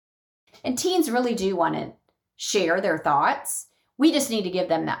And teens really do want to share their thoughts. We just need to give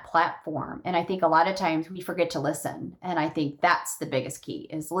them that platform. And I think a lot of times we forget to listen. And I think that's the biggest key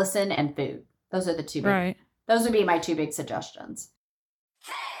is listen and food. Those are the two big, those would be my two big suggestions.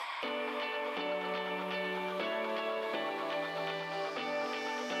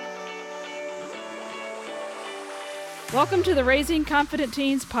 Welcome to the Raising Confident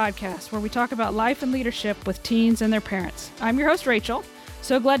Teens podcast, where we talk about life and leadership with teens and their parents. I'm your host, Rachel.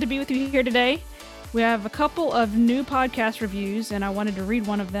 So glad to be with you here today. We have a couple of new podcast reviews, and I wanted to read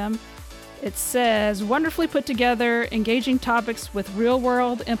one of them. It says, wonderfully put together, engaging topics with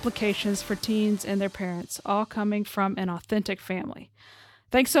real-world implications for teens and their parents, all coming from an authentic family.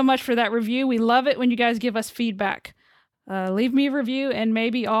 Thanks so much for that review. We love it when you guys give us feedback. Leave me a review, and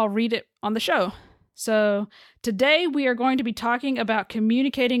maybe I'll read it on the show. So today we are going to be talking about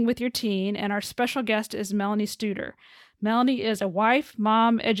communicating with your teen, and our special guest is Melanie Studer. Melanie is a wife,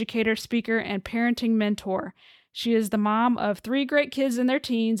 mom, educator, speaker, and parenting mentor. She is the mom of 3 great kids in their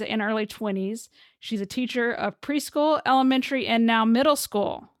teens and early 20s. She's a teacher of preschool, elementary, and now middle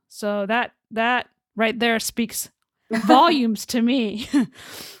school. So that right there speaks volumes to me.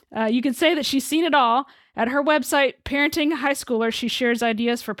 You can say that she's seen it all. At her website, Parenting High Schoolers, she shares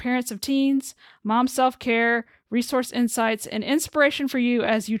ideas for parents of teens, mom self-care, resource insights, and inspiration for you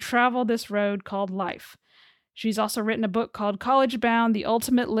as you travel this road called life. She's also written a book called College Bound, The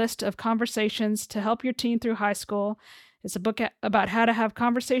Ultimate List of Conversations to Help Your Teen Through High School. It's a book about how to have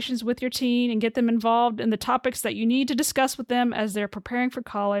conversations with your teen and get them involved in the topics that you need to discuss with them as they're preparing for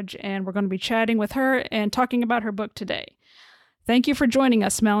college, and we're going to be chatting with her and talking about her book today. Thank you for joining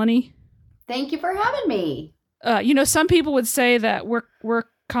us, Melanie. Thank you for having me. Some people would say that we're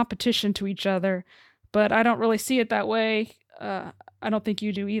competition to each other, but I don't really see it that way. I don't think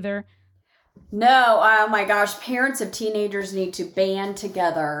you do either. No, oh my gosh, parents of teenagers need to band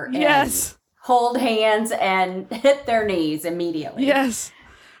together and hold hands and hit their knees immediately. Yes,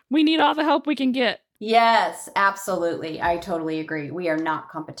 we need all the help we can get. Yes, absolutely. I totally agree. We are not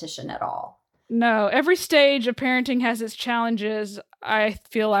competition at all. No, every stage of parenting has its challenges, I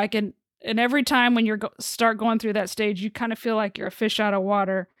feel like, and every time when you start going through that stage, you kind of feel like you're a fish out of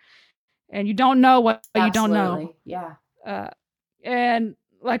water and you don't know what you don't know. Yeah. And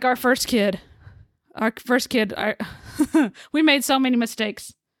like our first kid, we made so many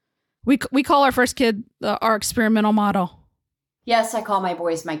mistakes. We call our first kid our experimental model. Yes, I call my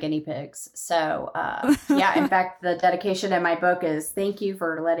boys my guinea pigs. So, in fact, the dedication in my book is thank you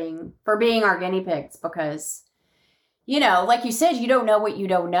for being our guinea pigs because, like you said, you don't know what you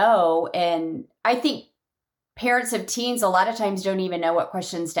don't know. And I think parents of teens a lot of times don't even know what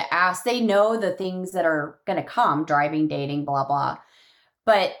questions to ask. They know the things that are going to come, driving, dating, blah, blah.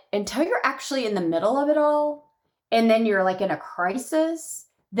 But until you're actually in the middle of it all, and then you're like in a crisis,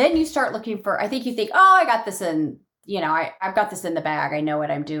 then you start looking for, I think you think, oh, I got this in, I've got this in the bag. I know what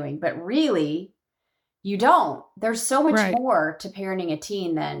I'm doing. But really, you don't. There's so much more to parenting a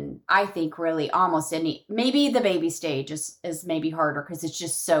teen than I think really almost any. Maybe the baby stage is maybe harder because it's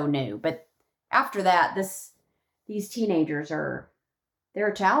just so new. But after that, these teenagers they're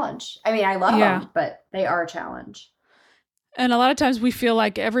a challenge. I mean, I love them, but they are a challenge. And a lot of times we feel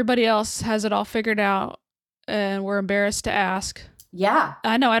like everybody else has it all figured out and we're embarrassed to ask. Yeah.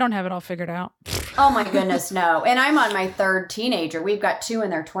 I know I don't have it all figured out. Oh my goodness, no. And I'm on my 3rd teenager. We've got 2 in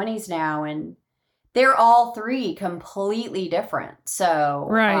their 20s now, and they're all 3 completely different. So,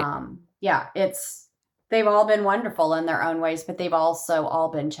 they've all been wonderful in their own ways, but they've also all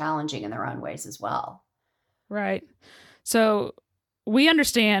been challenging in their own ways as well. Right. So we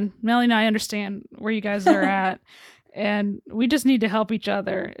understand, Melanie and I understand where you guys are at. And we just need to help each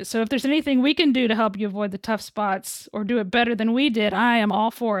other. So if there's anything we can do to help you avoid the tough spots or do it better than we did, I am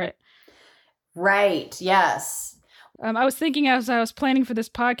all for it. Right. Yes. I was thinking as I was planning for this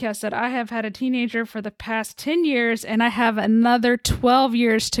podcast that I have had a teenager for the past 10 years and I have another 12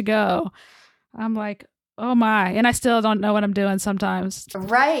 years to go. I'm like, oh my. And I still don't know what I'm doing sometimes.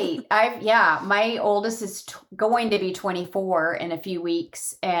 Right. My oldest is going to be 24 in a few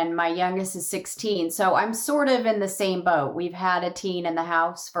weeks and my youngest is 16. So I'm sort of in the same boat. We've had a teen in the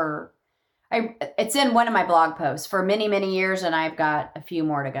house it's in one of my blog posts for many, many years. And I've got a few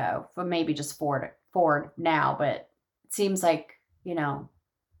more to go, for maybe just four now. But it seems like,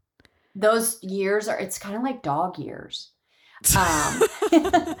 those years it's kind of like dog years.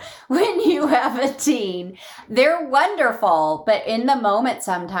 When you have a teen, they're wonderful, but in the moment,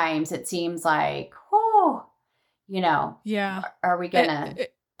 sometimes it seems like, are we gonna,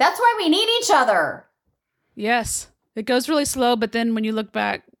 that's why we need each other. Yes. It goes really slow, but then when you look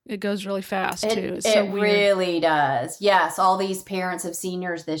back, It goes really fast too. It's It so weird. really does. Yes, all these parents of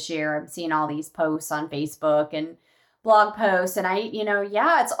seniors this year, I'm seeing all these posts on Facebook and blog posts, and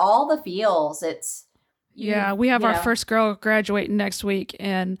yeah, it's all the feels. It's Yeah, we have our first girl graduating next week,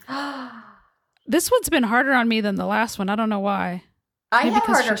 and this one's been harder on me than the last one. I don't know why. I had a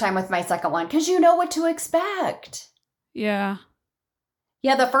harder time with my second one because you know what to expect. Yeah.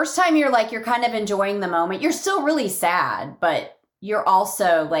 Yeah, the first time you're kind of enjoying the moment. You're still really sad, but you're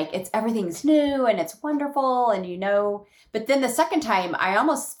also like, everything's new and it's wonderful and but then the second time I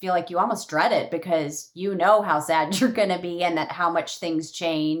almost feel like you almost dread it because you know how sad you're going to be and that how much things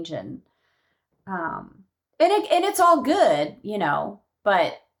change and it's all good,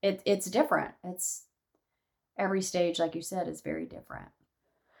 but it's different. It's every stage, like you said, is very different.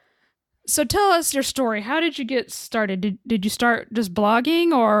 So tell us your story. How did you get started? Did you start just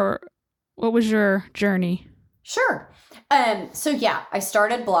blogging or what was your journey? Sure. So yeah, I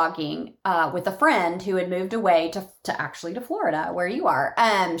started blogging with a friend who had moved away to Florida, where you are.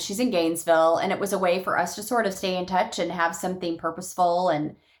 She's in Gainesville, and it was a way for us to sort of stay in touch and have something purposeful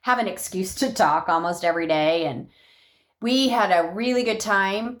and have an excuse to talk almost every day. And we had a really good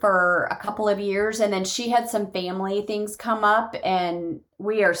time for a couple of years, and then she had some family things come up, and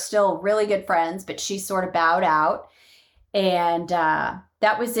we are still really good friends, but she sort of bowed out. And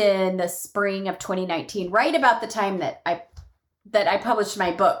that was in the spring of 2019, right about the time that I published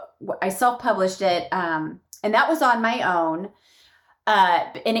my book. I self-published it, and that was on my own.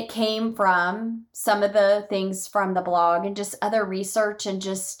 And it came from some of the things from the blog and just other research and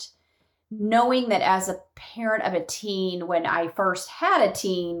just knowing that as a parent of a teen, when I first had a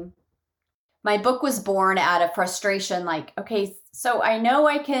teen, my book was born out of frustration. Like, okay, so I know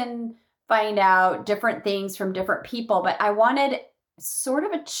I can find out different things from different people, but I wanted sort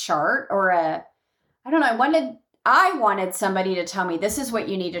of a chart or I wanted somebody to tell me this is what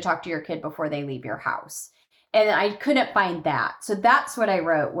you need to talk to your kid before they leave your house. And I couldn't find that. So that's what I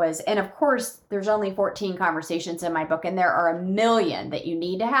wrote and of course, there's only 14 conversations in my book, and there are a million that you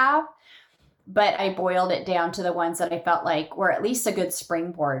need to have. But I boiled it down to the ones that I felt like were at least a good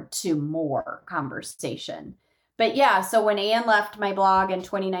springboard to more conversation. But yeah, so when Anne left my blog in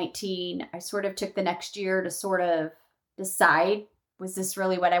 2019, I sort of took the next year to sort of decide, was this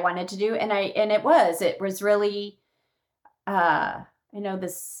really what I wanted to do? And it was really, I know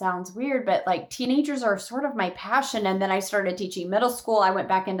this sounds weird, but like teenagers are sort of my passion. And then I started teaching middle school. I went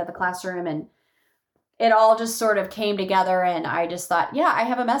back into the classroom and it all just sort of came together, and I just thought, yeah, I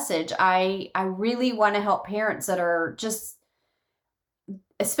have a message. I really want to help parents that are just,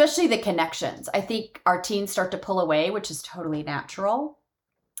 especially the connections. I think our teens start to pull away, which is totally natural.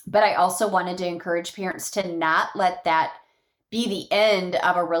 But I also wanted to encourage parents to not let that be the end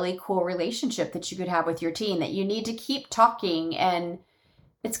of a really cool relationship that you could have with your teen, that you need to keep talking, and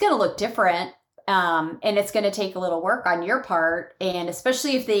it's going to look different. And it's going to take a little work on your part. And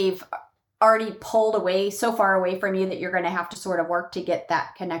especially if they've already pulled away so far away from you that you're going to have to sort of work to get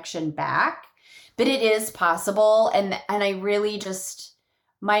that connection back. But it is possible. And I really just,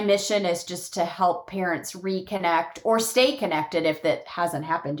 my mission is just to help parents reconnect or stay connected, if that hasn't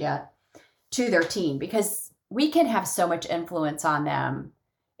happened yet, to their teen, because we can have so much influence on them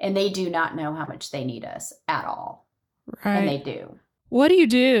and they do not know how much they need us at all. Right. And they do. What do you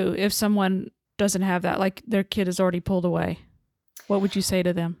do if someone doesn't have that, like their kid is already pulled away? What would you say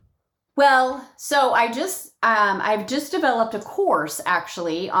to them? Well, so I've just developed a course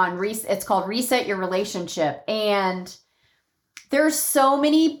actually on it's called Reset Your Relationship. And there's so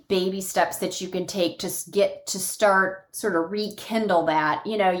many baby steps that you can take to get to start sort of rekindle that.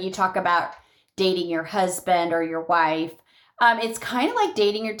 You talk about dating your husband or your wife. It's kind of like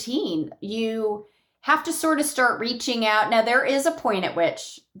dating your teen. You have to sort of start reaching out. Now, there is a point at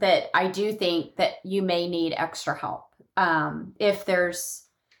which that I do think that you may need extra help.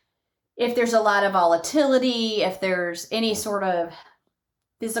 If there's a lot of volatility, if there's any sort of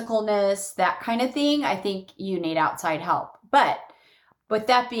physicalness, that kind of thing, I think you need outside help. But with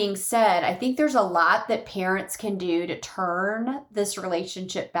that being said, I think there's a lot that parents can do to turn this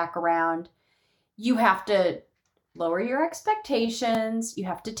relationship back around. You have to lower your expectations. You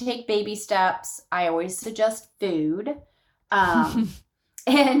have to take baby steps. I always suggest food. And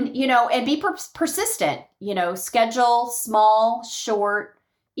be persistent, schedule small, short,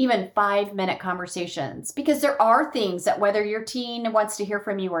 even 5-minute conversations, because there are things that whether your teen wants to hear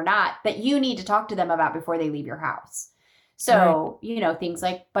from you or not, that you need to talk to them about before they leave your house. So, right. Things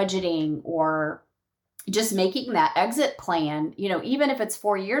like budgeting or just making that exit plan, even if it's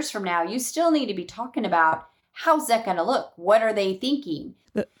 4 years from now, you still need to be talking about how's that going to look? What are they thinking?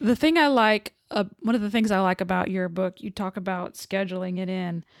 The thing I like, one of the things I like about your book, you talk about scheduling it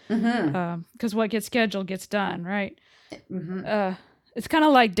in, because what gets scheduled gets done, right? It's kind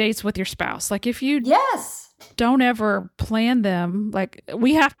of like dates with your spouse. Like if you don't ever plan them, like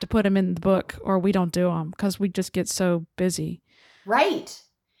we have to put them in the book or we don't do them because we just get so busy. Right.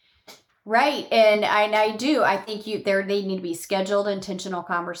 And I do. I think they need to be scheduled, intentional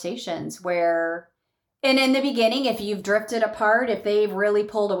conversations where, and in the beginning, if you've drifted apart, if they've really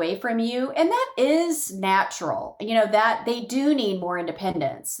pulled away from you, and that is natural, that they do need more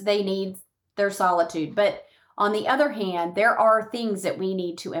independence. They need their solitude. But on the other hand, there are things that we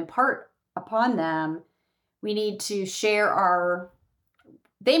need to impart upon them. We need to share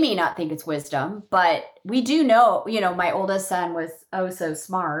they may not think it's wisdom, but we do know, my oldest son was so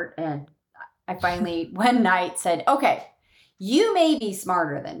smart. And I finally one night said, okay, you may be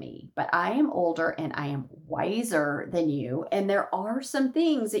smarter than me, but I am older and I am wiser than you. And there are some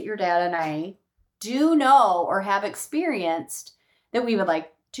things that your dad and I do know or have experienced that we would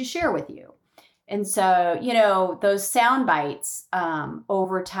like to share with you. And so, those sound bites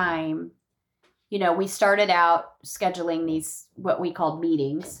over time, we started out scheduling these, what we called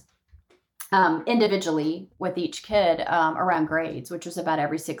meetings, individually with each kid around grades, which was about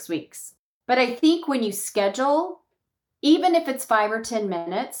every 6 weeks. But I think when you schedule, even if it's 5 or 10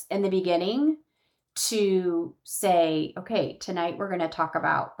 minutes in the beginning, to say, okay, tonight we're going to talk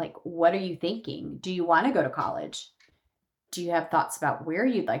about, like, what are you thinking? Do you want to go to college? Do you have thoughts about where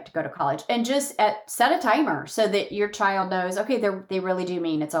you'd like to go to college? And just set a timer so that your child knows, okay, they really do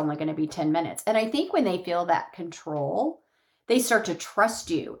mean it's only going to be 10 minutes. And I think when they feel that control, they start to trust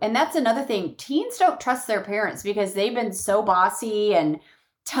you. And that's another thing. Teens don't trust their parents because they've been so bossy and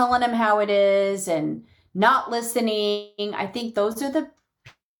telling them how it is and not listening. I think those are the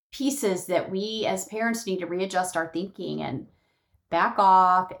pieces that we as parents need to readjust our thinking and back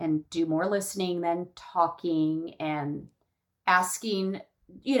off and do more listening than talking and asking,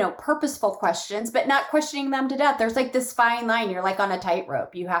 purposeful questions, but not questioning them to death. There's like this fine line. You're like on a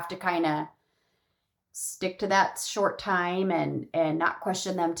tightrope. You have to kind of stick to that short time and not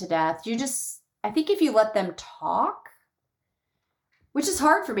question them to death. I think if you let them talk, which is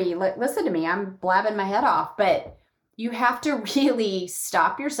hard for me, listen to me, I'm blabbing my head off, but you have to really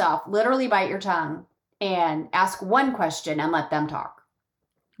stop yourself, literally bite your tongue and ask one question and let them talk.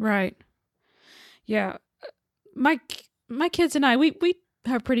 Right. Yeah. My kids and I, we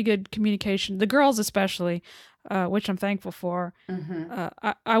have pretty good communication. The girls especially, which I'm thankful for. Mm-hmm.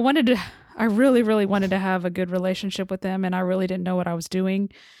 I really, really wanted to have a good relationship with them, and I really didn't know what I was doing.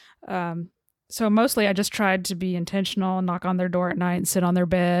 So mostly I just tried to be intentional and knock on their door at night and sit on their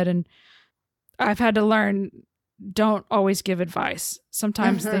bed. And I've had to learn, don't always give advice.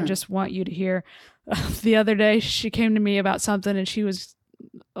 Sometimes they just want you to hear. The other day she came to me about something and she was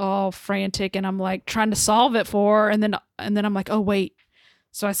all frantic and I'm like trying to solve it for her. And then I'm like, oh, wait.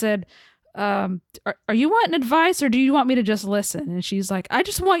 So I said, are you wanting advice or do you want me to just listen? And she's like, I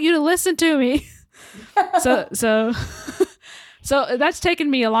just want you to listen to me. So that's taken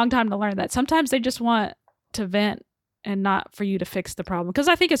me a long time to learn that. Sometimes they just want to vent and not for you to fix the problem. Because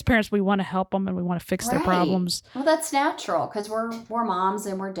I think as parents, we want to help them and we want to fix their problems. Well, that's natural because we're moms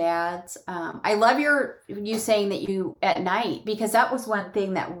and we're dads. I love you saying that you at night, because that was one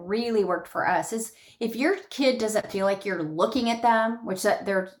thing that really worked for us is if your kid doesn't feel like you're looking at them, which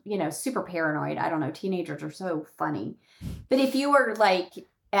they're, super paranoid. I don't know. Teenagers are so funny. But if you were like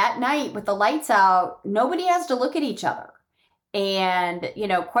at night with the lights out, nobody has to look at each other. And,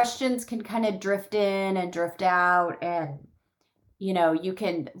 questions can kind of drift in and drift out and, you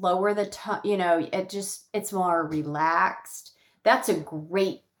can lower the tone, it's more relaxed. That's a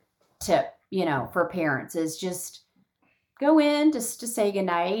great tip, for parents is just go in just to say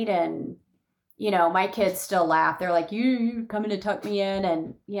goodnight. And, my kids still laugh. They're like, you coming to tuck me in?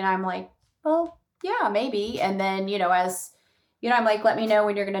 And, I'm like, well, yeah, maybe. And then, I'm like, let me know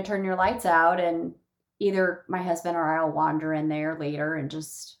when you're going to turn your lights out. And either my husband or I'll wander in there later and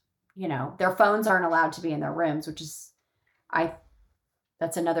just, their phones aren't allowed to be in their rooms, which is,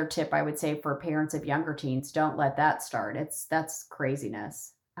 that's another tip I would say for parents of younger teens. Don't let that start. That's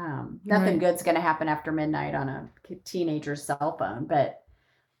craziness. Nothing good's going to happen after midnight on a teenager's cell phone, but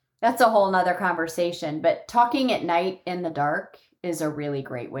that's a whole nother conversation. But talking at night in the dark is a really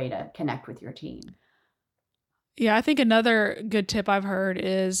great way to connect with your teen. Yeah. I think another good tip I've heard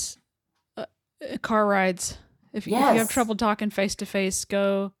is car rides. If you have trouble talking face to face,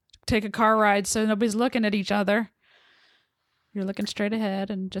 go take a car ride so nobody's looking at each other. You're looking straight ahead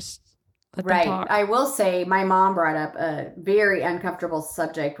and just let them Right. talk. I will say my mom brought up a very uncomfortable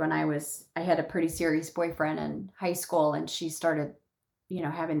subject when I had a pretty serious boyfriend in high school, and she started,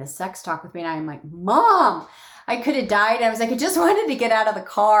 having the sex talk with me, and I'm like, Mom, I could have died. I was like, I just wanted to get out of the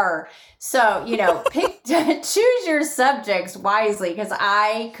car. So, choose your subjects wisely, because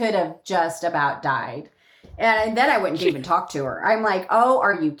I could have just about died. And then I wouldn't even talk to her. I'm like, oh,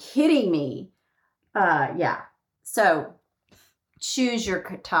 are you kidding me? Yeah. So choose your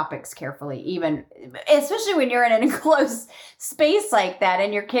topics carefully, even especially when you're in an enclosed space like that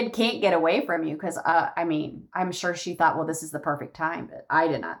and your kid can't get away from you. Because I'm sure she thought, well, this is the perfect time, but I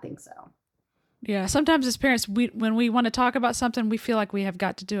did not think so. Yeah, sometimes as parents, when we want to talk about something, we feel like we have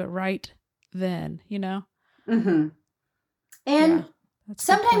got to do it right then, Mm-hmm. And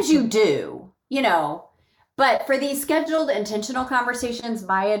sometimes you do, but for these scheduled intentional conversations,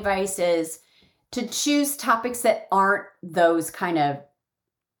 my advice is to choose topics that aren't those kind of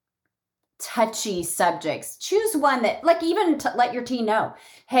touchy subjects. Choose one that, like, even let your teen know,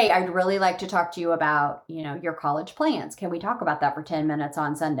 hey, I'd really like to talk to you about, your college plans. Can we talk about that for 10 minutes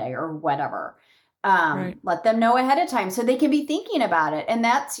on Sunday or whatever? Right. Let them know ahead of time so they can be thinking about it. And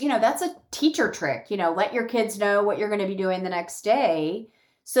that's a teacher trick, let your kids know what you're going to be doing the next day.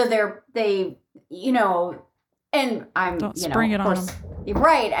 So and I'm, Don't spring it on them.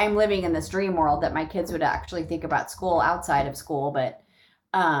 Right. I'm living in this dream world that my kids would actually think about school outside of school. But,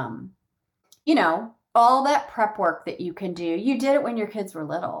 all that prep work that you can do, you did it when your kids were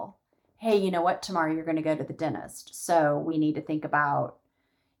little. Hey, you know what? Tomorrow you're going to go to the dentist. So we need to think about,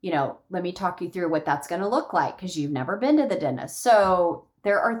 let me talk you through what that's going to look like, because you've never been to the dentist. So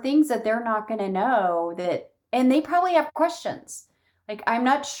there are things that they're not going to know and they probably have questions. Like, I'm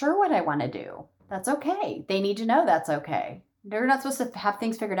not sure what I want to do. That's okay. They need to know that's okay. They're not supposed to have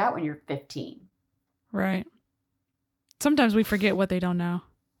things figured out when you're 15. Right. Sometimes we forget what they don't know.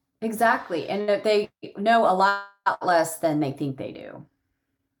 Exactly. And that they know a lot less than they think they do.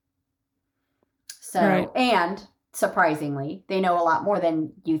 So, right. And surprisingly, they know a lot more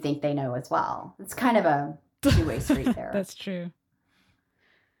than you think they know as well. It's kind of a two-way street there. That's true.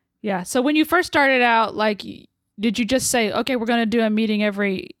 Yeah. So when you first started out, like, did you just say, okay, we're going to do a meeting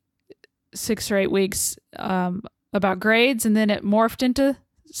every 6 or 8 weeks about grades, and then it morphed into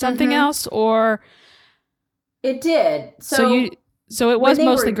something else, or? It did. So it was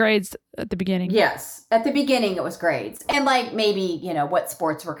mostly grades at the beginning. Yes. At the beginning, it was grades. And like maybe, what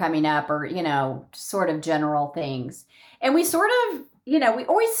sports were coming up, or, sort of general things. And we sort of, we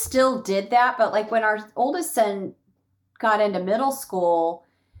always still did that. But like when our oldest son got into middle school,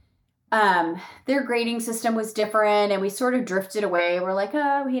 their grading system was different, and we sort of drifted away. We're like,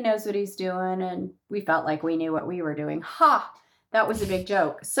 oh, he knows what he's doing. And we felt like we knew what we were doing. That was a big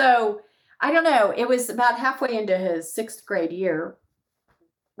joke. So I don't know. It was about halfway into his 6th grade year,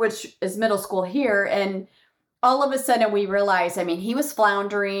 which is middle school here. And all of a sudden we realized, he was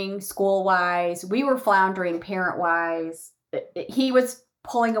floundering school-wise. We were floundering parent-wise. He was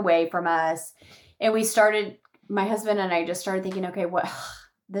pulling away from us. And my husband and I just started thinking, okay,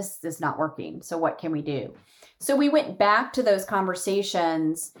 this is not working. So what can we do? So we went back to those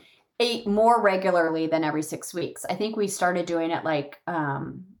conversations more regularly than every 6 weeks. I think we started doing it like,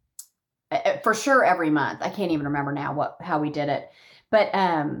 for sure every month. I can't even remember now how we did it. But,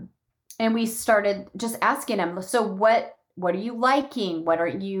 and we started just asking him, so what are you liking? What are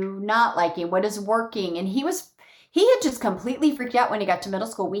you not liking? What is working? And he had just completely freaked out when he got to middle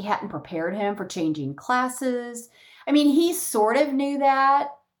school. We hadn't prepared him for changing classes. He sort of knew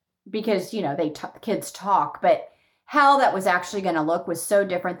that because, kids talk, but how that was actually going to look was so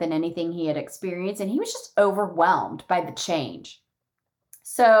different than anything he had experienced. And he was just overwhelmed by the change.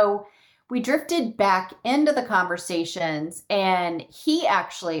 So we drifted back into the conversations, and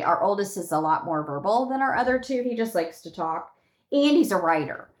our oldest is a lot more verbal than our other two. He just likes to talk, and he's a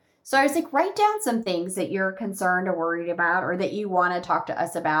writer. So I was like, write down some things that you're concerned or worried about, or that you want to talk to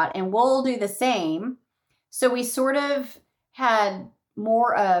us about, and we'll do the same. So we sort of had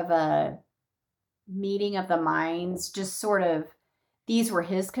more of a meeting of the minds, just sort of, these were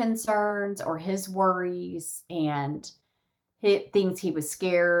his concerns or his worries and things he was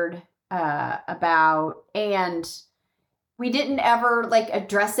scared about, and we didn't ever like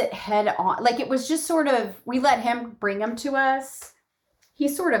address it head on. Like, it was just sort of, we let him bring them to us. He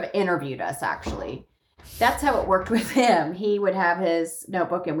sort of interviewed us, actually. That's how it worked with him. He would have his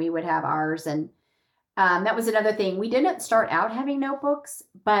notebook and we would have ours. And that was another thing. We didn't start out having notebooks,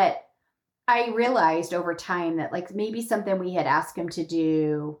 but I realized over time that like maybe something we had asked him to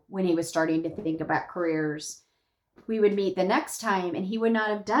do when he was starting to think about careers, we would meet the next time and he would not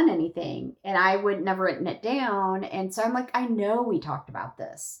have done anything, and I would never written it down. And so I'm like, I know we talked about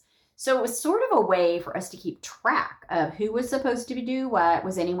this. So it was sort of a way for us to keep track of who was supposed to do what.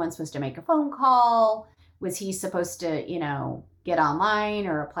 Was anyone supposed to make a phone call? Was he supposed to, get online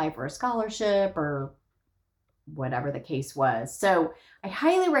or apply for a scholarship or whatever the case was? So I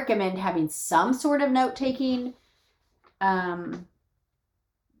highly recommend having some sort of note-taking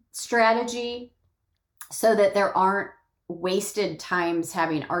strategy so that there aren't wasted times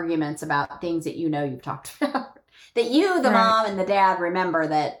having arguments about things that you've talked about. That you, the mom and the dad, remember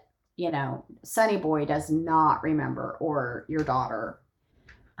that, Sonny Boy does not remember, or your daughter.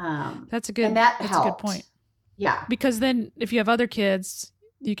 That's a good point. Yeah. Because then if you have other kids,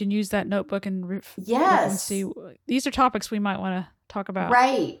 you can use that notebook and see these are topics we might want to talk about.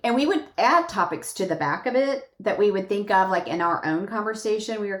 Right. And we would add topics to the back of it that we would think of, like in our own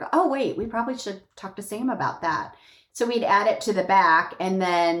conversation. We were, oh, wait, we probably should talk to Sam about that. So we'd add it to the back. And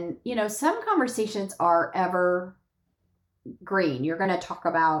then, some conversations are evergreen. You're going to talk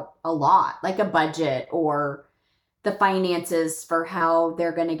about a lot, like a budget or the finances for how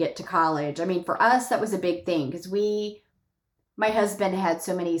they're going to get to college. I mean, for us, that was a big thing because my husband had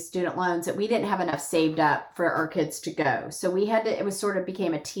so many student loans that we didn't have enough saved up for our kids to go. So we had to, it was sort of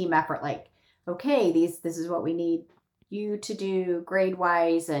became a team effort. Like, okay, this is what we need you to do grade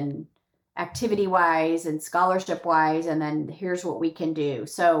wise and activity wise and scholarship wise. And then here's what we can do.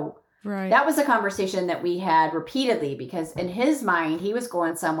 So that was a conversation that we had repeatedly because in his mind, he was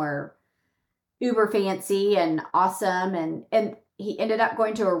going somewhere uber fancy and awesome. And he ended up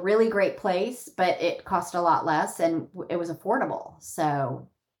going to a really great place, but it cost a lot less and it was affordable. So.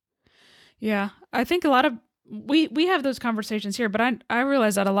 Yeah, I think a lot of, we have those conversations here, but I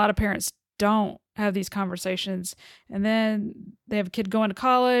realize that a lot of parents don't have these conversations. And then they have a kid going to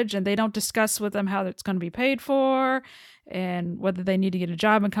college and they don't discuss with them how it's going to be paid for and whether they need to get a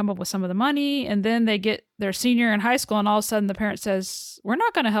job and come up with some of the money. And then they get their senior in high school and all of a sudden the parent says, we're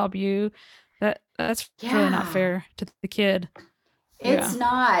not going to help you. That's really not fair to the kid. It's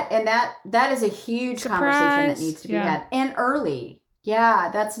not. And that is a huge conversation that needs to be had. And early. Yeah,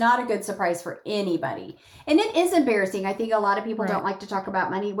 that's not a good surprise for anybody. And it is embarrassing. I think a lot of people don't like to talk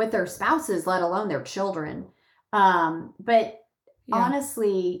about money with their spouses, let alone their children. But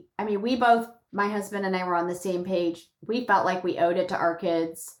honestly, I mean, we both, my husband and I were on the same page. We felt like we owed it to our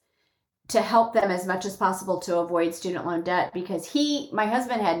kids to help them as much as possible to avoid student loan debt because my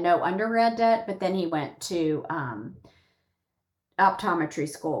husband had no undergrad debt, but then he went to optometry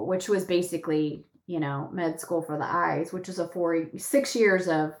school, which was basically, med school for the eyes, which was 6 years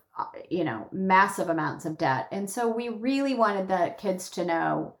of, massive amounts of debt. And so we really wanted the kids to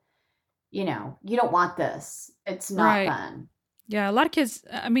know, you don't want this. It's not fun. Yeah, a lot of kids,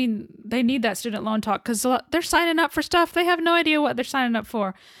 I mean, they need that student loan talk because they're signing up for stuff. They have no idea what they're signing up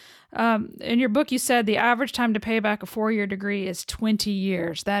for. In your book, you said the average time to pay back a 4-year degree is 20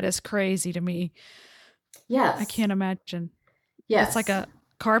 years. That is crazy to me. Yes. I can't imagine. Yes. It's like a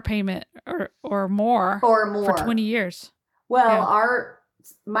car payment or more for 20 years. Well,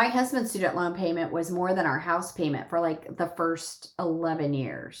 my husband's student loan payment was more than our house payment for like the first 11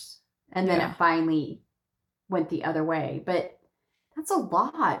 years. And then it finally went the other way. But that's a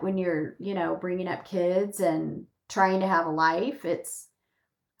lot when you're, bringing up kids and trying to have a life.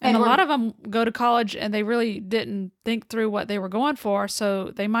 And a lot of them go to college and they really didn't think through what they were going for.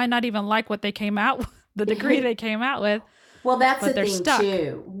 So they might not even like what they came out with, the degree they came out with. Well, that's the thing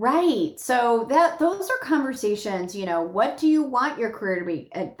too. Right. So those are conversations, what do you want your career to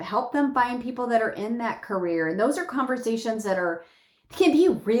be? Help them find people that are in that career. And those are conversations that can be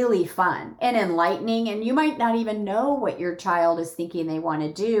really fun and enlightening. And you might not even know what your child is thinking they want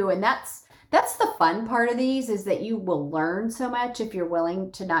to do. And that's the fun part of these is that you will learn so much if you're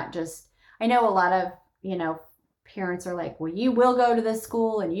willing to not just, I know a lot of, parents are like, well, you will go to this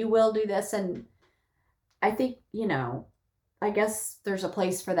school and you will do this. And I think, I guess there's a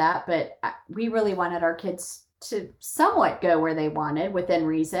place for that, but we really wanted our kids to somewhat go where they wanted within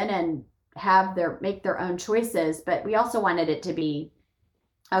reason and make their own choices. But we also wanted it to be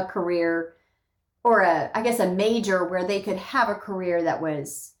a career or a major where they could have a career that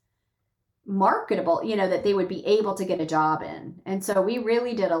was marketable, that they would be able to get a job in. And so we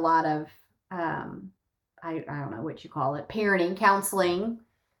really did a lot of, I don't know what you call it, parenting, counseling,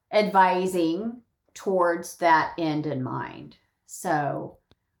 advising towards that end in mind. So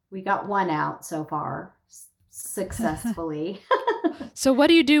we got one out so far successfully. So what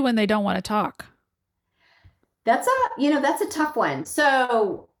do you do when they don't want to talk? That's a tough one.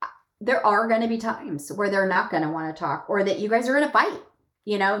 So there are going to be times where they're not going to want to talk or that you guys are in a fight.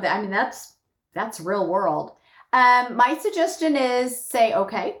 That's real world. My suggestion is say,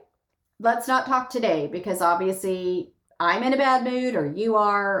 okay, let's not talk today because obviously I'm in a bad mood or you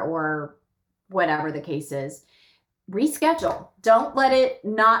are, or whatever the case is, reschedule. Don't let it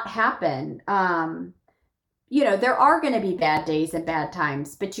not happen. There are going to be bad days and bad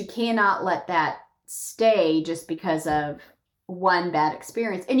times, but you cannot let that stay just because of one bad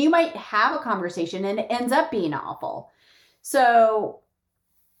experience. And you might have a conversation and it ends up being awful. So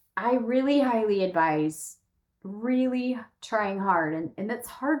I really highly advise really trying hard. And that's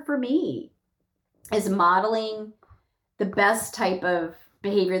hard for me, is modeling the best type of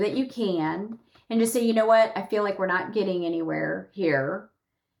behavior that you can and just say, you know what, I feel like we're not getting anywhere here.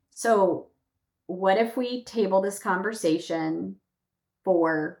 So what if we table this conversation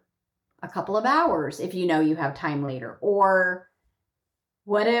for a couple of hours if you know you have time later? Or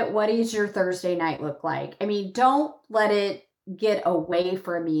what does your Thursday night look like? I mean, don't let it get away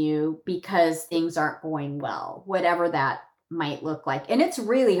from you because things aren't going well, whatever that might look like. And it's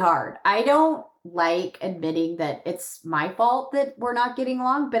really hard. I don't like admitting that it's my fault that we're not getting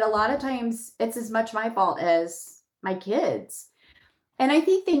along, but a lot of times it's as much my fault as my kids. And I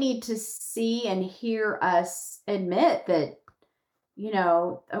think they need to see and hear us admit that,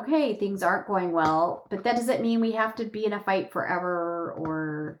 okay, things aren't going well, but that doesn't mean we have to be in a fight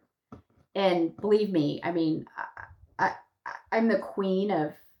forever. And believe me, I mean, I'm the queen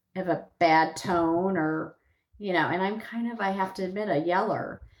of a bad tone, or, and I'm kind of, I have to admit, a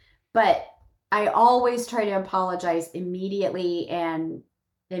yeller, but I always try to apologize immediately and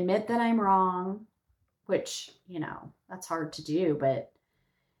admit that I'm wrong, which, that's hard to do, but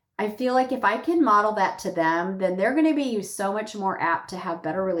I feel like if I can model that to them, then they're going to be so much more apt to have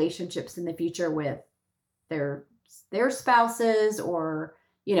better relationships in the future with their spouses, or,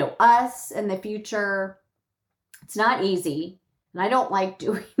 us in the future. It's not easy. And I don't like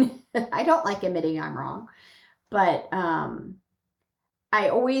doing it. I don't like admitting I'm wrong. But I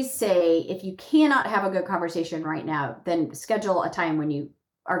always say, if you cannot have a good conversation right now, then schedule a time when you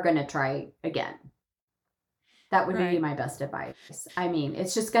are going to try again. That would be my best advice. I mean,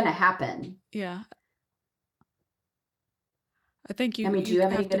 it's just going to happen. Yeah. I think do you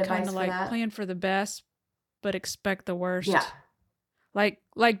have any good advice for that? Plan for the best, but expect the worst. Yeah. Like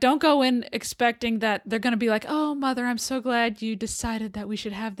don't go in expecting that they're going to be like, "Oh, Mother, I'm so glad you decided that we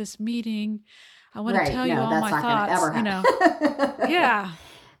should have this meeting. I want to tell you all my thoughts." Yeah.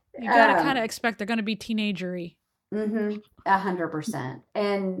 You got to kind of expect they're going to be teenagery. 100%.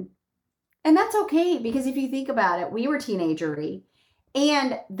 And that's okay, because if you think about it, we were teenagery,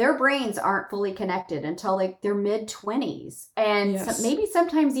 and their brains aren't fully connected until like their mid-20s, and maybe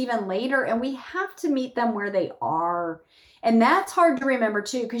sometimes even later. And we have to meet them where they are. And that's hard to remember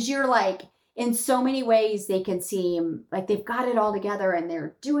too, because you're like, in so many ways, they can seem like they've got it all together and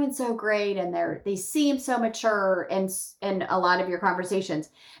they're doing so great and they seem so mature in a lot of your conversations.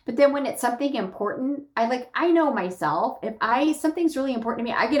 But then when it's something important, I know myself, if something's really important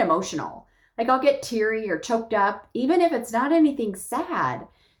to me, I get emotional. Like I'll get teary or choked up, even if it's not anything sad.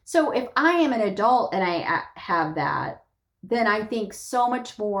 So if I am an adult and I have that, then I think so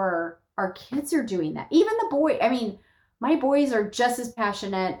much more our kids are doing that. Even the boy, I mean, my boys are just as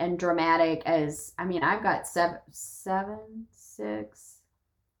passionate and dramatic as, I've got seven, six.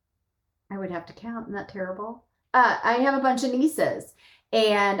 I would have to count. Isn't that terrible? I have a bunch of nieces,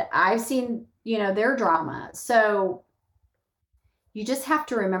 and I've seen, their drama. So you just have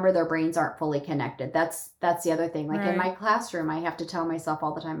to remember their brains aren't fully connected. That's the other thing. Like in my classroom, I have to tell myself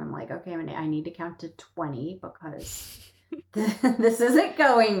all the time, I'm like, okay, I need to count to 20 because this isn't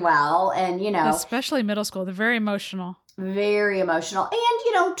going well. And, especially middle school, they're very emotional. Very emotional. And,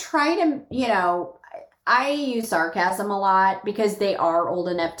 try to, I use sarcasm a lot because they are old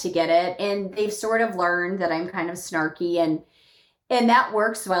enough to get it. And they've sort of learned that I'm kind of snarky, and that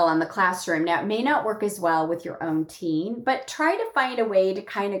works well in the classroom. Now, it may not work as well with your own teen, but try to find a way to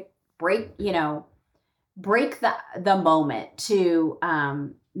kind of break the moment to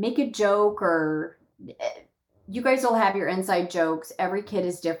make a joke, or you guys will have your inside jokes. Every kid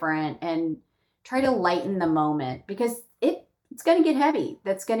is different, and try to lighten the moment, because it's going to get heavy.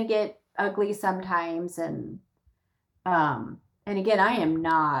 That's going to get ugly sometimes. And again, I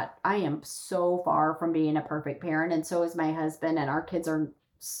am so far from being a perfect parent, and so is my husband, and our kids are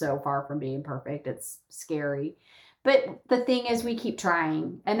so far from being perfect. It's scary. But the thing is, we keep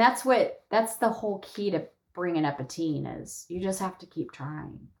trying. And that's the whole key to bringing up a teen, is you just have to keep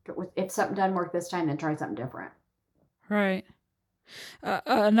trying. If something doesn't work this time, then try something different. Right.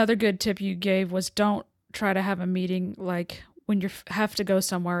 Another good tip you gave was don't try to have a meeting like when you have to go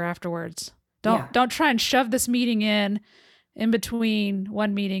somewhere afterwards. Don't try and shove this meeting in between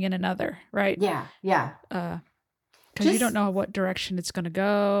one meeting and another, right? Yeah. Because you don't know what direction it's going to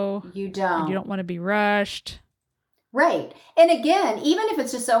go. You don't. And you don't want to be rushed. Right. And again, even if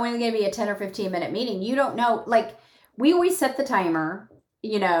it's just only going to be a 10 or 15-minute meeting, you don't know. Like, we always set the timer,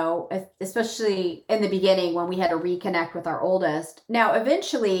 especially in the beginning when we had to reconnect with our oldest. Now,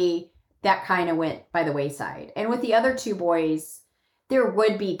 eventually, that kind of went by the wayside. And with the other two boys, there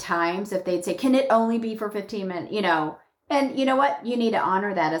would be times if they'd say, can it only be for 15 minutes? And you know what? You need to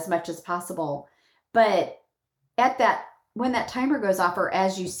honor that as much as possible. But at that, when that timer goes off, or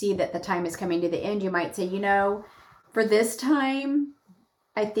as you see that the time is coming to the end, you might say, for this time,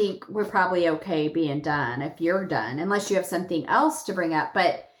 I think we're probably okay being done if you're done, unless you have something else to bring up.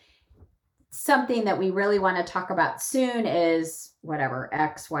 But something that we really want to talk about soon is whatever,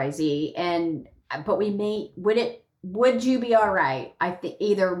 XYZ. But would you be all right? I think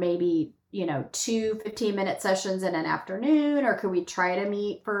either maybe, 2 15-minute sessions in an afternoon, or could we try to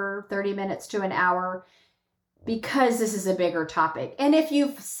meet for 30 minutes to an hour? Because this is a bigger topic. And if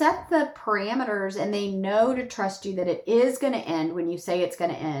you've set the parameters and they know to trust you that it is going to end when you say it's going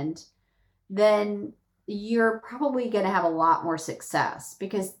to end, then you're probably going to have a lot more success,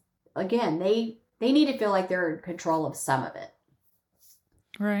 because again, they need to feel like they're in control of some of it.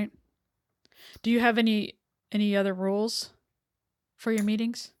 Right. Do you have any other rules for your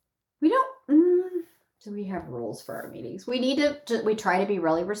meetings? We don't. Do we have rules for our meetings? We try to be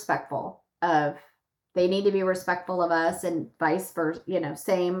really respectful of. They need to be respectful of us, and vice versa.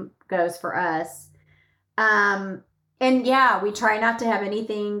 Same goes for us. And yeah, we try not to have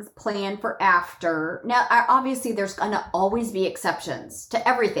anything planned for after. Now, obviously, there's going to always be exceptions to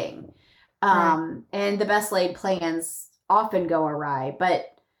everything. Right. And the best laid plans often go awry,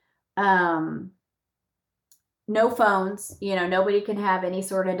 but no phones, nobody can have any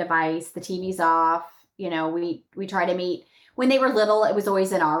sort of device. The TV's off. We try to meet. When they were little, it was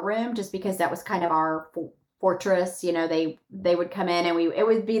always in our room, just because that was kind of our fortress. They would come in and it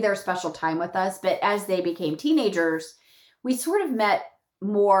would be their special time with us. But as they became teenagers, we sort of met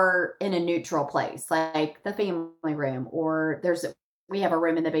more in a neutral place, like the family room, or we have a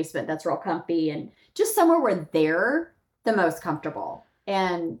room in the basement that's real comfy, and just somewhere where they're the most comfortable.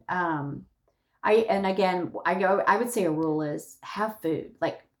 And I would say a rule is have food.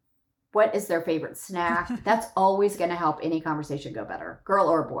 Like, what is their favorite snack? That's always going to help any conversation go better, girl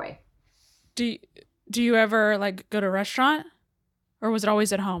or boy. Do you ever go to a restaurant, or was it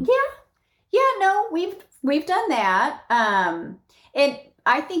always at home? Yeah. No, we've done that. And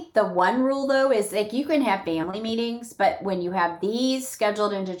I think the one rule though is you can have family meetings, but when you have these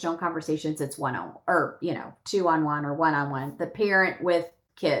scheduled intentional conversations, it's 2-on-1 or 1-on-1, the parent with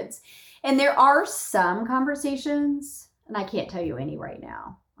kids. And there are some conversations, and I can't tell you any right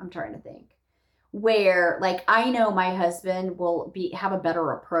now, I'm trying to think, where I know my husband will have a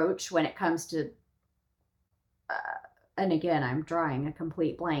better approach when it comes to, and again, I'm drawing a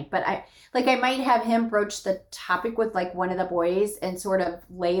complete blank, but I might have him broach the topic with one of the boys and sort of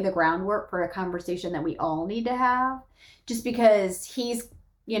lay the groundwork for a conversation that we all need to have, just because he's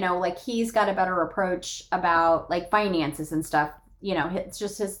got a better approach about finances and stuff. It's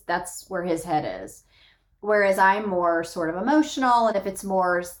just that's where his head is. Whereas I'm more sort of emotional, and if it's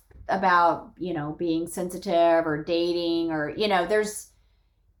more about, being sensitive or dating or,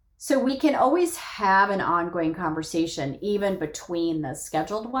 so we can always have an ongoing conversation, even between the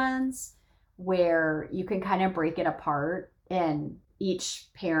scheduled ones, where you can kind of break it apart and each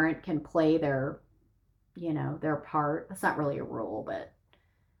parent can play their part. That's not really a rule, but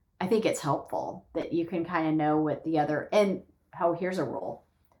I think it's helpful that you can kind of know what the other, and here's a rule.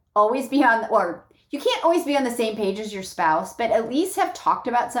 Always be you can't always be on the same page as your spouse, but at least have talked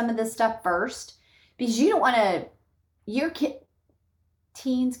about some of this stuff first, because you don't want to,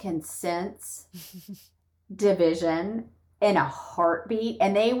 teens can sense division in a heartbeat,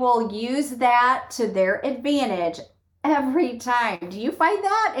 and they will use that to their advantage every time. Do you find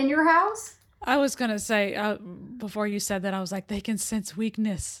that in your house? I was going to say, before you said that, I was like, they can sense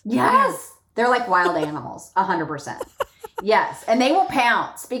weakness. Yes. They're like wild animals, 100%. Yes. And they will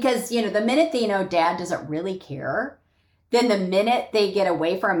pounce because, the minute they know dad doesn't really care, then the minute they get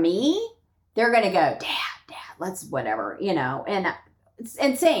away from me, they're going to go, dad, let's whatever,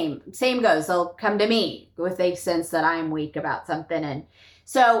 and same goes. They'll come to me if they sense that I'm weak about something. And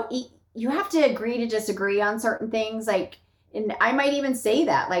so you have to agree to disagree on certain things. And I might even say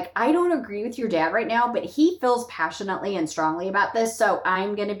that, I don't agree with your dad right now, but he feels passionately and strongly about this. So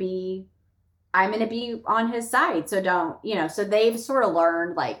I'm going to be on his side. So don't, so they've sort of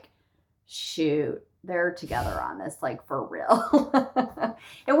learned shoot, they're together on this, for real.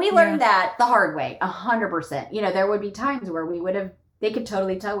 And we learned that the hard way, 100%. There would be times where they could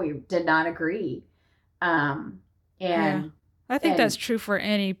totally tell we did not agree. I think that's true for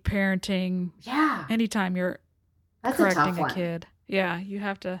any parenting. Yeah. Anytime you're That's a correcting tough a one. kid. Yeah, you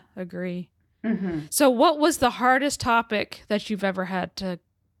have to agree. Mm-hmm. So what was the hardest topic that you've ever had to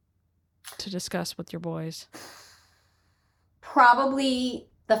discuss with your boys? Probably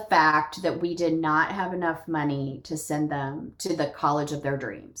the fact that we did not have enough money to send them to the college of their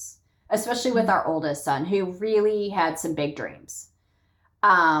dreams, especially with Mm. our oldest son, who really had some big dreams.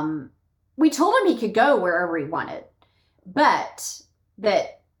 We told him he could go wherever he wanted, but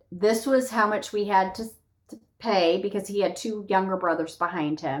that this was how much we had to pay because he had two younger brothers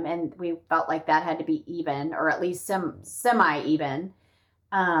behind him, and we felt like that had to be even, or at least semi even.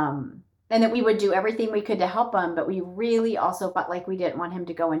 And that we would do everything we could to help him, but we really also felt like we didn't want him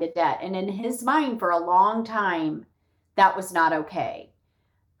to go into debt. And in his mind, for a long time, that was not okay.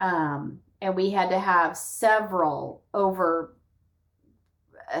 And we had to have several over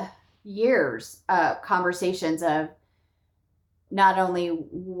years conversations of not only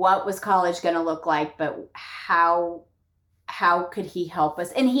what was college going to look like, but how could he help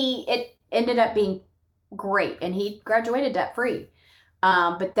us. And it ended up being great, and he graduated debt free.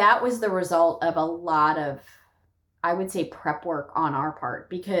 But that was the result of a lot of, I would say, prep work on our part,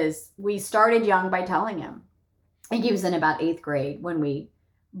 because we started young by telling him. I think he was in about 8th grade when we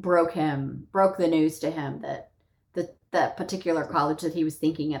broke the news to him that that particular college that he was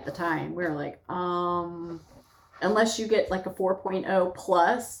thinking at the time, we were like, unless you get like a 4.0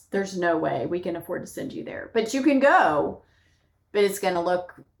 plus, there's no way we can afford to send you there. But you can go, but it's going to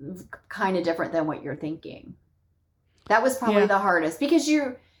look kind of different than what you're thinking. That was probably the hardest, because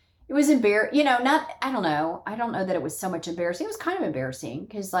it was embarrassing, I don't know that it was so much embarrassing. It was kind of embarrassing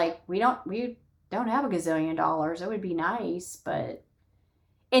because like we don't have a gazillion dollars. It would be nice, but,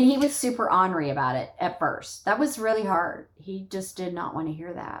 and he was super ornery about it at first. That was really hard. He just did not want to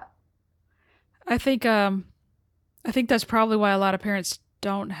hear that. I think that's probably why a lot of parents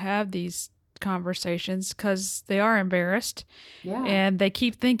don't have these conversations, because they are embarrassed. Yeah. And they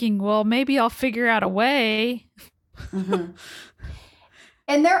keep thinking, well, maybe I'll figure out a way. Mm-hmm.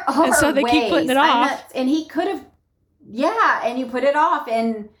 And there are and so they ways. Keep putting it off. And he could have, and you put it off,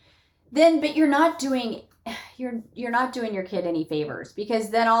 and then, but you're not doing your kid any favors,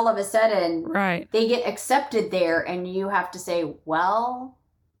 because then all of a sudden, right, they get accepted there, and you have to say, well,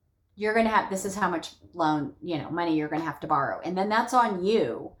 you're going to have, this is how much loan, money you're going to have to borrow. And then that's on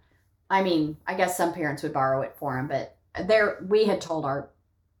you. I mean, I guess some parents would borrow it for him, but we had told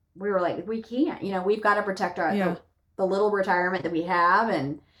we were like, we can't, we've got to protect the little retirement that we have.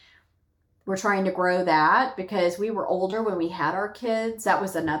 And we're trying to grow that, because we were older when we had our kids. That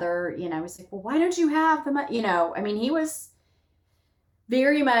was another, I was like, well, why don't you have the money? I mean, he was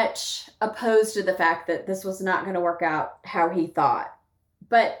very much opposed to the fact that this was not going to work out how he thought.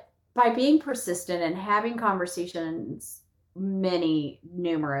 But by being persistent and having conversations,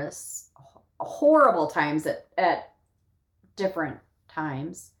 numerous horrible times at different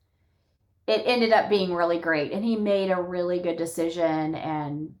times, it ended up being really great. And he made a really good decision,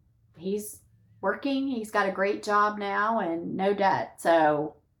 and he's working. He's got a great job now and no debt.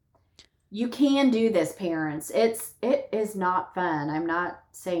 So you can do this, parents. It is not fun. I'm not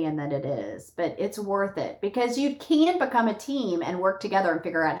saying that it is, but it's worth it, because you can become a team and work together and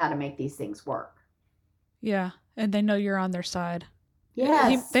figure out how to make these things work. Yeah. And they know you're on their side.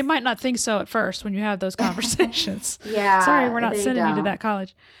 Yes. They might not think so at first when you have those conversations. Yeah. Sorry, we're not sending you to that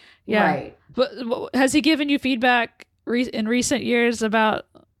college. Yeah. Right. But has he given you feedback in recent years about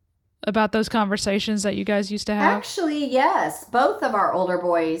those conversations that you guys used to have? Actually, yes. Both of our older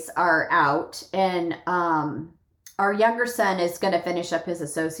boys are out, and our younger son is going to finish up his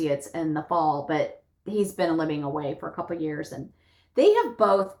associates in the fall, but he's been living away for a couple of years, and they have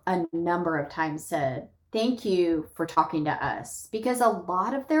both a number of times said, thank you for talking to us, because a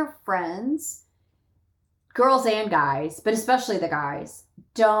lot of their friends, girls and guys, but especially the guys,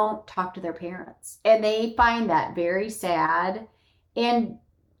 don't talk to their parents, and they find that very sad. And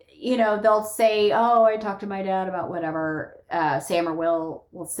they'll say, oh, I talked to my dad about whatever. Sam or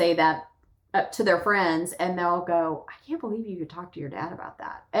Will say that up to their friends, and they'll go, I can't believe you could talk to your dad about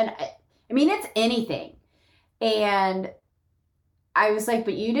that. And I mean, it's anything. And I was like,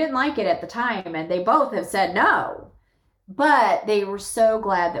 but you didn't like it at the time. And they both have said no. But they were so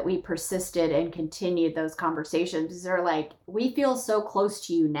glad that we persisted and continued those conversations. They're like, we feel so close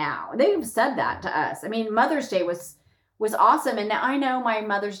to you now. They've said that to us. I mean, Mother's Day was awesome. And I know my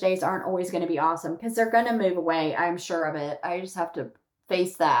Mother's Days aren't always going to be awesome, because they're going to move away. I'm sure of it. I just have to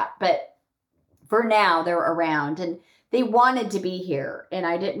face that. But for now, they're around, and they wanted to be here. And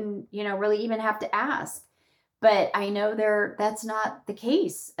I didn't, really even have to ask. But I know that's not the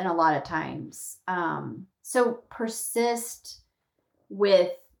case in a lot of times. So persist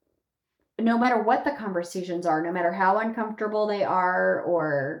with no matter what the conversations are, no matter how uncomfortable they are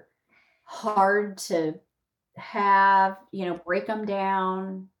or hard to have, break them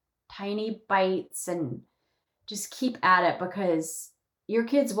down, tiny bites, and just keep at it, because your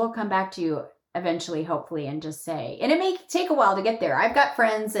kids will come back to you eventually, hopefully, and just say, and it may take a while to get there. I've got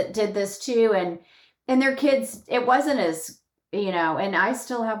friends that did this too, and their kids, it wasn't as, and I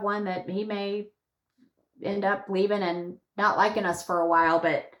still have one that he may end up leaving and not liking us for a while,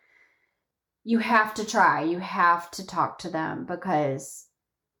 but you have to try. You have to talk to them, because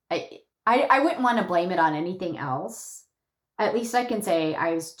I wouldn't want to blame it on anything else. At least I can say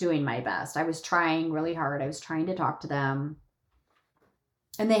I was doing my best. I was trying really hard. I was trying to talk to them.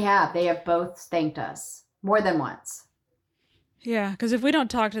 And they have both thanked us more than once. Yeah, because if we don't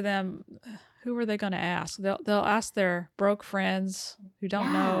talk to them, who are they going to ask? They'll ask their broke friends who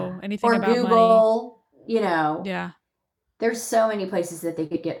don't know anything about Google, money. Yeah. There's so many places that they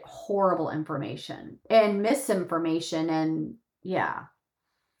could get horrible information and misinformation, and yeah.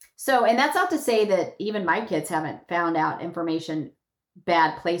 So, and that's not to say that even my kids haven't found out information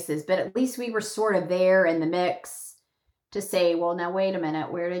bad places, but at least we were sort of there in the mix to say, well, now wait a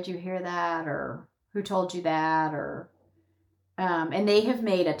minute, where did you hear that? Or who told you that? Or, and they have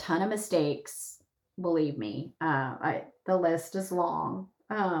made a ton of mistakes, believe me. The list is long.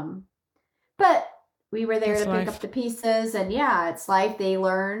 But we were there to pick up the pieces, and yeah, it's life. They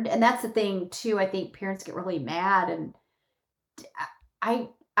learned. And that's the thing too. I think parents get really mad, and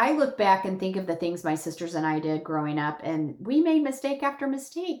I look back and think of the things my sisters and I did growing up, and we made mistake after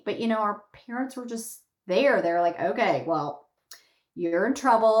mistake, but our parents were just there. They're like, okay, well, you're in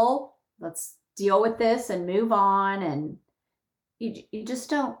trouble. Let's deal with this and move on. And you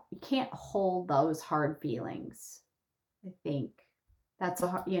just you can't hold those hard feelings. I think that's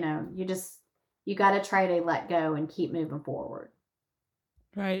you got to try to let go and keep moving forward.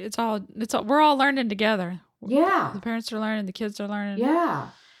 Right. We're all learning together. Yeah. The parents are learning, the kids are learning. Yeah.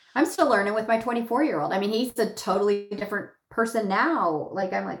 I'm still learning with my 24-year-old. I mean, he's a totally different person now.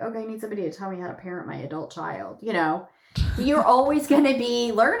 Like, I'm like, okay, I need somebody to tell me how to parent my adult child. You're always going to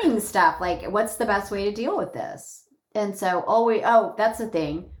be learning stuff. Like, what's the best way to deal with this? And so that's the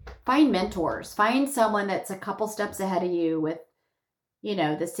thing. Find mentors. Find someone that's a couple steps ahead of you with,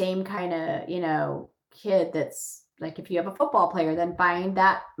 the same kind of, kid that's like, if you have a football player, then find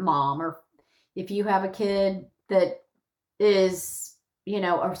that mom. Or if you have a kid that is,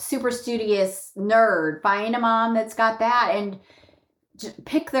 a super studious nerd, find a mom that's got that, and just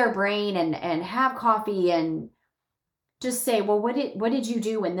pick their brain and have coffee and just say, well, what did you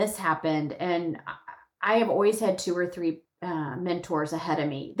do when this happened? And I have always had 2 or 3 mentors ahead of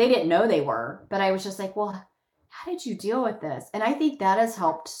me. They didn't know they were, but I was just like, well, how did you deal with this? And I think that has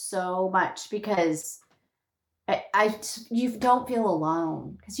helped so much, because you don't feel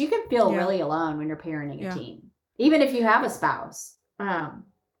alone, because you can feel really alone when you're parenting a teen, even if you have a spouse.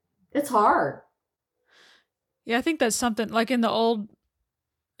 It's hard. Yeah, I think that's something like in the old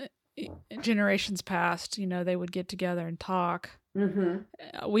generations past, they would get together and talk.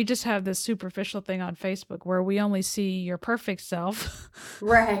 Mm-hmm. We just have this superficial thing on Facebook where we only see your perfect self.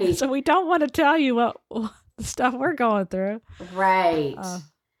 Right. So we don't want to tell you what the stuff we're going through. Right.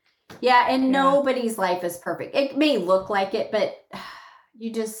 Nobody's life is perfect. It may look like it, but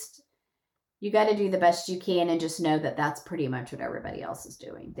you got to do the best you can, and just know that that's pretty much what everybody else is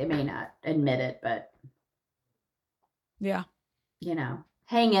doing. They may not admit it, but yeah,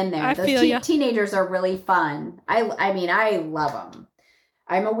 hang in there. Those teenagers are really fun. I mean, I love them.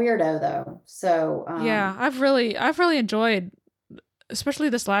 I'm a weirdo though. So yeah, I've really enjoyed, especially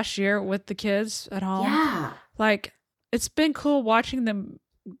this last year with the kids at home. Yeah. Like, it's been cool watching them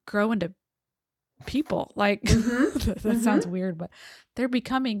grow into people. Like, that sounds weird, but they're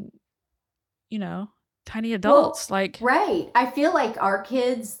becoming, tiny adults. Right. I feel like our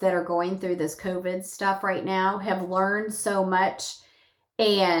kids that are going through this COVID stuff right now have learned so much,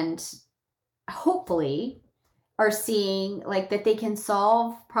 and hopefully are seeing like that they can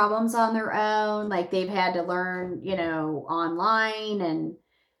solve problems on their own. Like, they've had to learn, online, and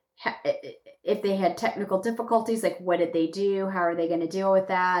if they had technical difficulties, like, what did they do? How are they going to deal with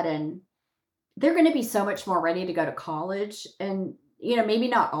that? And they're going to be so much more ready to go to college. And maybe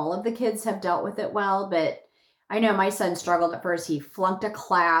not all of the kids have dealt with it well, but I know my son struggled at first. He flunked a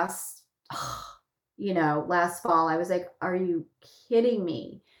class, last fall. I was like, are you kidding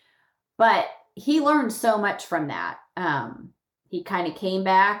me? But he learned so much from that. He kind of came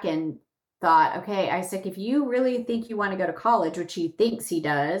back and thought, okay, Isaac, if you really think you want to go to college, which he thinks he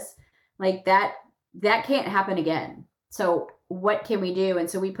does, like that can't happen again. So what can we do? And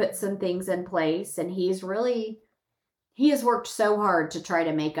so we put some things in place, and he has worked so hard to try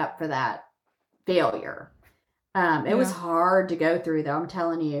to make up for that failure. It was hard to go through though. I'm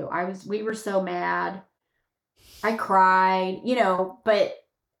telling you, we were so mad. I cried, but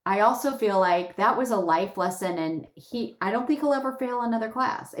I also feel like that was a life lesson, and I don't think he'll ever fail another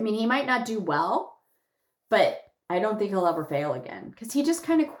class. I mean, he might not do well, but I don't think he'll ever fail again because he just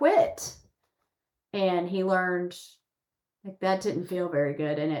kind of quit, and he learned like that didn't feel very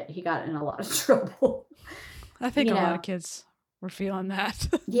good, and he got in a lot of trouble. I think a lot of kids were feeling that.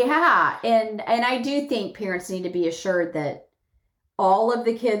 Yeah, and I do think parents need to be assured that all of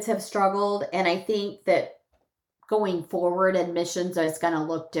the kids have struggled, and I think that going forward, admissions is going to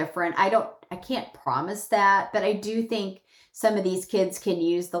look different. I can't promise that, but I do think some of these kids can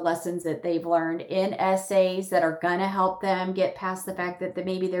use the lessons that they've learned in essays that are going to help them get past the fact that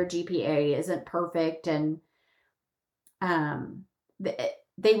maybe their GPA isn't perfect, and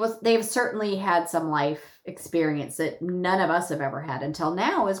they've certainly had some life experience that none of us have ever had until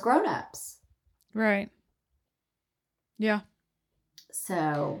now as grown-ups. Right. Yeah.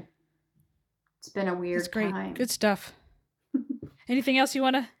 So it's been a weird time. Good stuff. Anything else you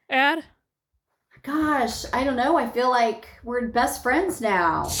want to add? Gosh, I don't know. I feel like we're best friends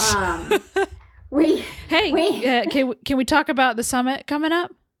now. Can we talk about the summit coming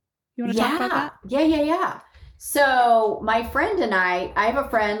up? You want to talk about that? Yeah. So my friend and I have a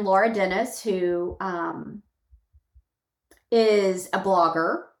friend, Laura Dennis, who is a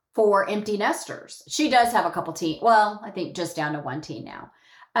blogger for empty nesters. She does have a couple teens. Well, I think just down to one teen now.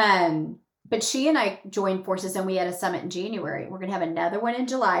 But she and I joined forces, and we had a summit in January. We're going to have another one in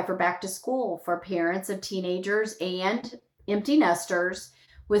July for back to school for parents of teenagers and empty nesters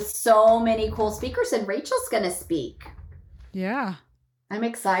with so many cool speakers. And Rachel's going to speak. Yeah. I'm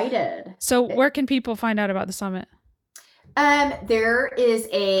excited. So where can people find out about the summit? There is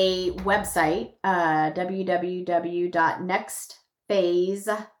a website,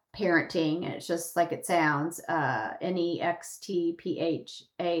 www.nextphaseparenting, and it's just like it sounds, NEXTPHASE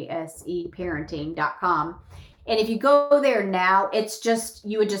parenting.com. And if you go there now,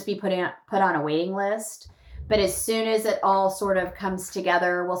 you would just be put on a waiting list. But as soon as it all sort of comes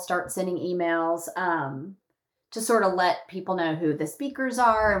together, we'll start sending emails to sort of let people know who the speakers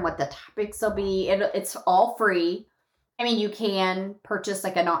are and what the topics will be. It's all free. I mean, you can purchase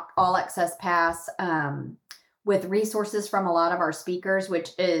like an all access pass with resources from a lot of our speakers,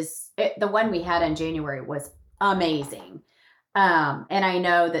 which is the one we had in January was amazing. And I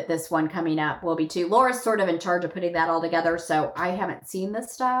know that this one coming up will be too. Laura's sort of in charge of putting that all together, so I haven't seen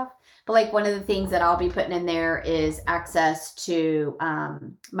this stuff. But like one of the things that I'll be putting in there is access to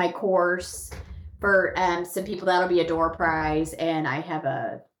my course for some people. That'll be a door prize, and I have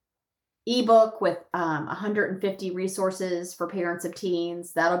a ebook with 150 resources for parents of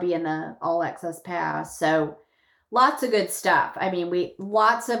teens. That'll be in the all access pass. So lots of good stuff. I mean,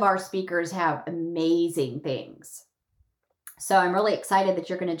 lots of our speakers have amazing things. So I'm really excited that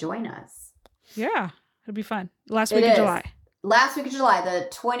you're going to join us. Yeah, it'll be fun. Last week of July, the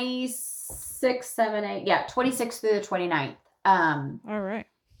 26th, 26th through the 29th. All right.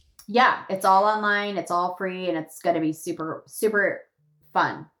 Yeah, it's all online. It's all free, and it's going to be super, super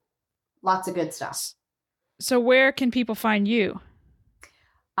fun. Lots of good stuff. So where can people find you?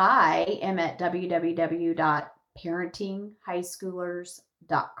 I am at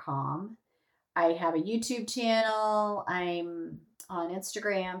www.parentinghighschoolers.com. I have a YouTube channel. I'm on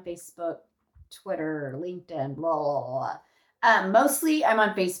Instagram, Facebook, Twitter, LinkedIn, blah, blah, blah. Mostly I'm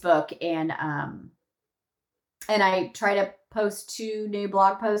on Facebook, and I try to post 2 new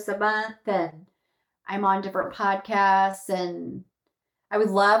blog posts a month, and I'm on different podcasts, and I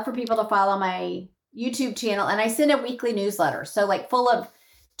would love for people to follow my YouTube channel, and I send a weekly newsletter. So like full of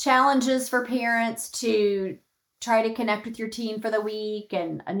challenges for parents to try to connect with your teen for the week,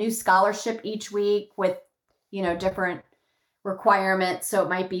 and a new scholarship each week with, different requirements. So it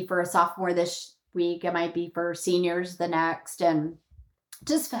might be for a sophomore this week. It might be for seniors the next, and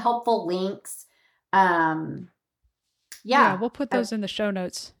just helpful links. Yeah, we'll put those in the show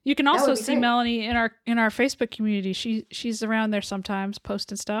notes. You can also see Melanie in our Facebook community. She's around there sometimes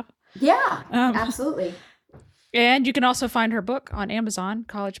posting stuff. Yeah, absolutely. And you can also find her book on Amazon,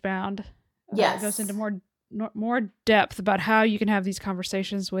 College Bound. Yes, it goes into more depth about how you can have these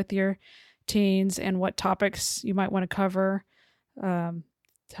conversations with your teens and what topics you might want to cover to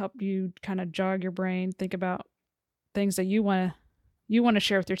help you kind of jog your brain, think about things that you want to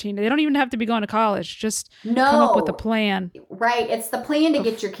share with your teen. They don't even have to be going to college. Just come up with a plan. Right. It's the plan to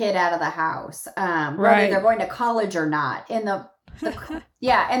get your kid out of the house, whether they're going to college or not. And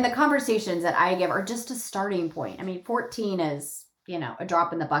and the conversations that I give are just a starting point. I mean, 14 is, a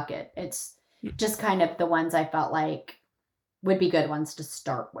drop in the bucket. It's just kind of the ones I felt like would be good ones to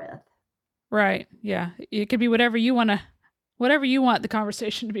start with. Right. Yeah. It could be whatever you want the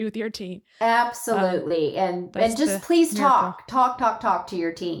conversation to be with your teen. Absolutely. And just please talk to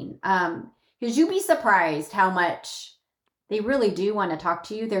your teen. Because you'd be surprised how much they really do want to talk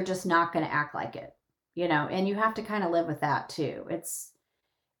to you. They're just not going to act like it, and you have to kind of live with that too. It's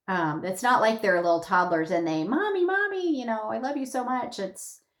not like they're little toddlers and they, mommy, I love you so much.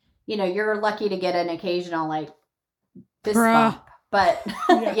 It's, you're lucky to get an occasional like fist bump, but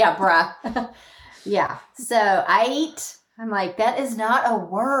yeah, bruh. Yeah. So I'm like, that is not a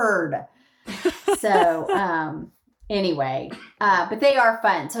word. So, anyway, but they are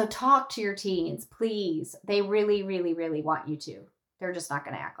fun. So talk to your teens, please. They really, really, really want you to. They're just not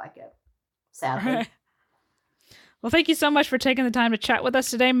going to act like it. Sadly. Right. Well, thank you so much for taking the time to chat with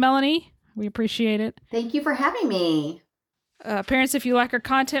us today, Melanie. We appreciate it. Thank you for having me. Parents, if you like our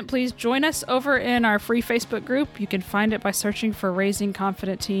content, please join us over in our free Facebook group. You can find it by searching for Raising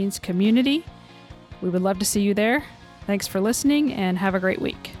Confident Teens Community. We would love to see you there. Thanks for listening and have a great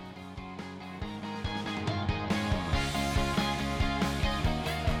week.